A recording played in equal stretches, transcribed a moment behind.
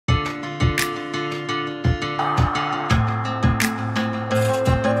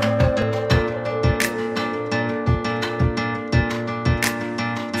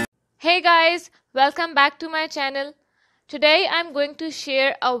Welcome back to my channel. Today I'm going to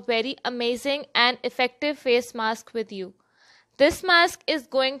share a very amazing and effective face mask with you. This mask is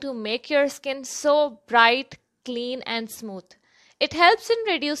going to make your skin so bright, clean and smooth. It helps in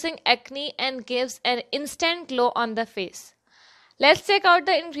reducing acne and gives an instant glow on the face. Let's check out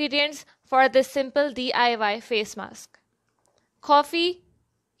the ingredients for this simple DIY face mask. Coffee,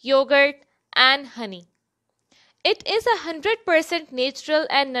 yogurt and honey. It is 100% natural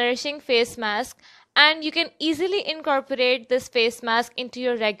and nourishing face mask, and you can easily incorporate this face mask into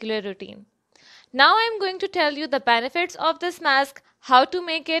your regular routine. Now I am going to tell you the benefits of this mask, how to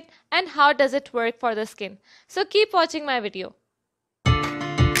make it and how does it work for the skin. So keep watching my video.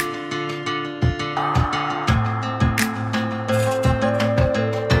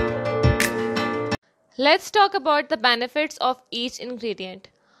 Let's talk about the benefits of each ingredient.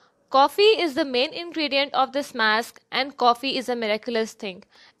 Coffee is the main ingredient of this mask, and coffee is a miraculous thing.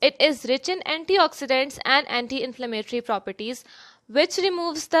 It is rich in antioxidants and anti-inflammatory properties, which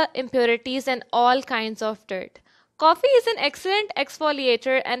removes the impurities and all kinds of dirt. Coffee is an excellent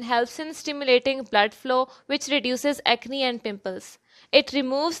exfoliator and helps in stimulating blood flow, which reduces acne and pimples. It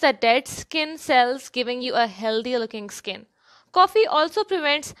removes the dead skin cells, giving you a healthy looking skin. Coffee also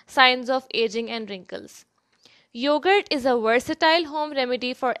prevents signs of aging and wrinkles. Yogurt is a versatile home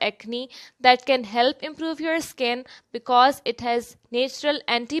remedy for acne that can help improve your skin because it has natural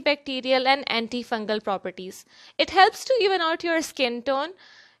antibacterial and antifungal properties. It helps to even out your skin tone.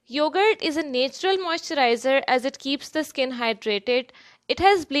 Yogurt is a natural moisturizer as it keeps the skin hydrated. It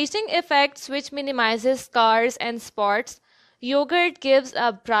has bleaching effects which minimizes scars and spots. Yogurt gives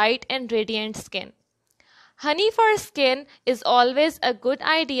a bright and radiant skin. Honey for skin is always a good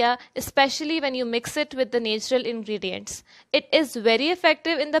idea, especially when you mix it with the natural ingredients. It is very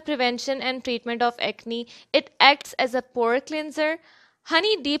effective in the prevention and treatment of acne. It acts as a pore cleanser.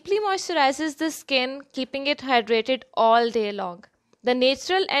 Honey deeply moisturizes the skin, keeping it hydrated all day long. The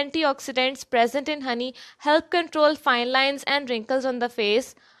natural antioxidants present in honey help control fine lines and wrinkles on the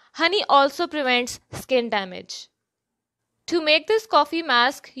face. Honey also prevents skin damage. To make this coffee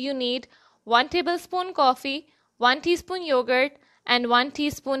mask, you need 1 tablespoon coffee, 1 teaspoon yogurt and 1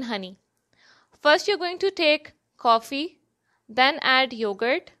 teaspoon honey. First you're going to take coffee, then add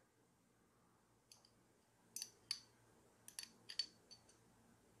yogurt,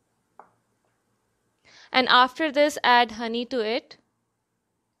 and after this add honey to it.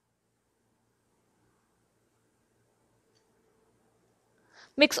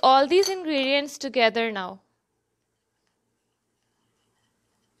 Mix all these ingredients together now.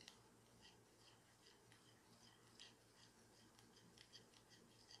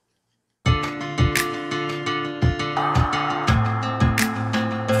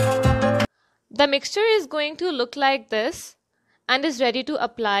 The mixture is going to look like this and is ready to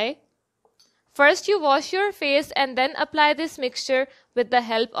apply. First you wash your face and then apply this mixture with the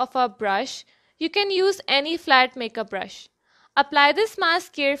help of a brush. You can use any flat makeup brush. Apply this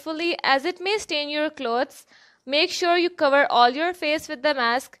mask carefully as it may stain your clothes. Make sure you cover all your face with the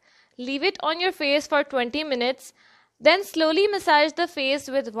mask. Leave it on your face for 20 minutes. Then slowly massage the face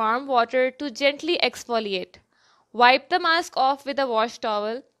with warm water to gently exfoliate. Wipe the mask off with a wash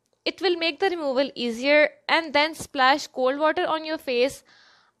towel. It will make the removal easier, and then splash cold water on your face.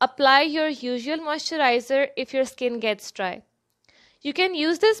 Apply your usual moisturizer if your skin gets dry. You can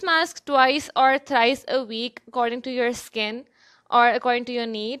use this mask twice or thrice a week according to your skin or according to your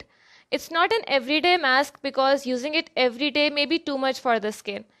need. It's not an everyday mask because using it every day may be too much for the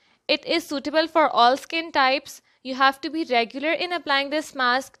skin. It is suitable for all skin types. You have to be regular in applying this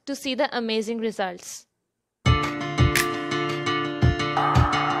mask to see the amazing results.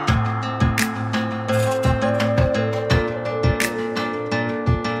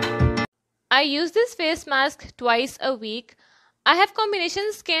 I use this face mask twice a week. I have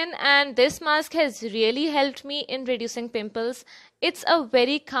combination skin and this mask has really helped me in reducing pimples. It's a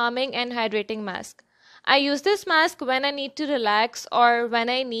very calming and hydrating mask. I use this mask when I need to relax or when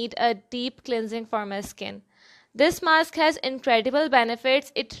I need a deep cleansing for my skin. This mask has incredible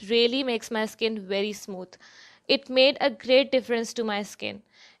benefits. It really makes my skin very smooth. It made a great difference to my skin.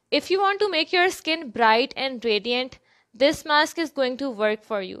 If you want to make your skin bright and radiant, this mask is going to work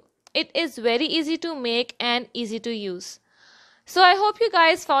for you. It is very easy to make and easy to use. So I hope you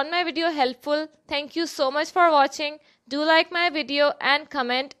guys found my video helpful. Thank you so much for watching. Do like my video and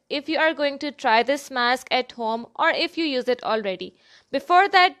comment if you are going to try this mask at home or if you use it already. Before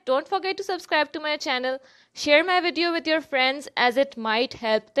that, don't forget to subscribe to my channel. Share my video with your friends as it might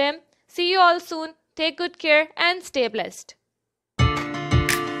help them. See you all soon. Take good care and stay blessed.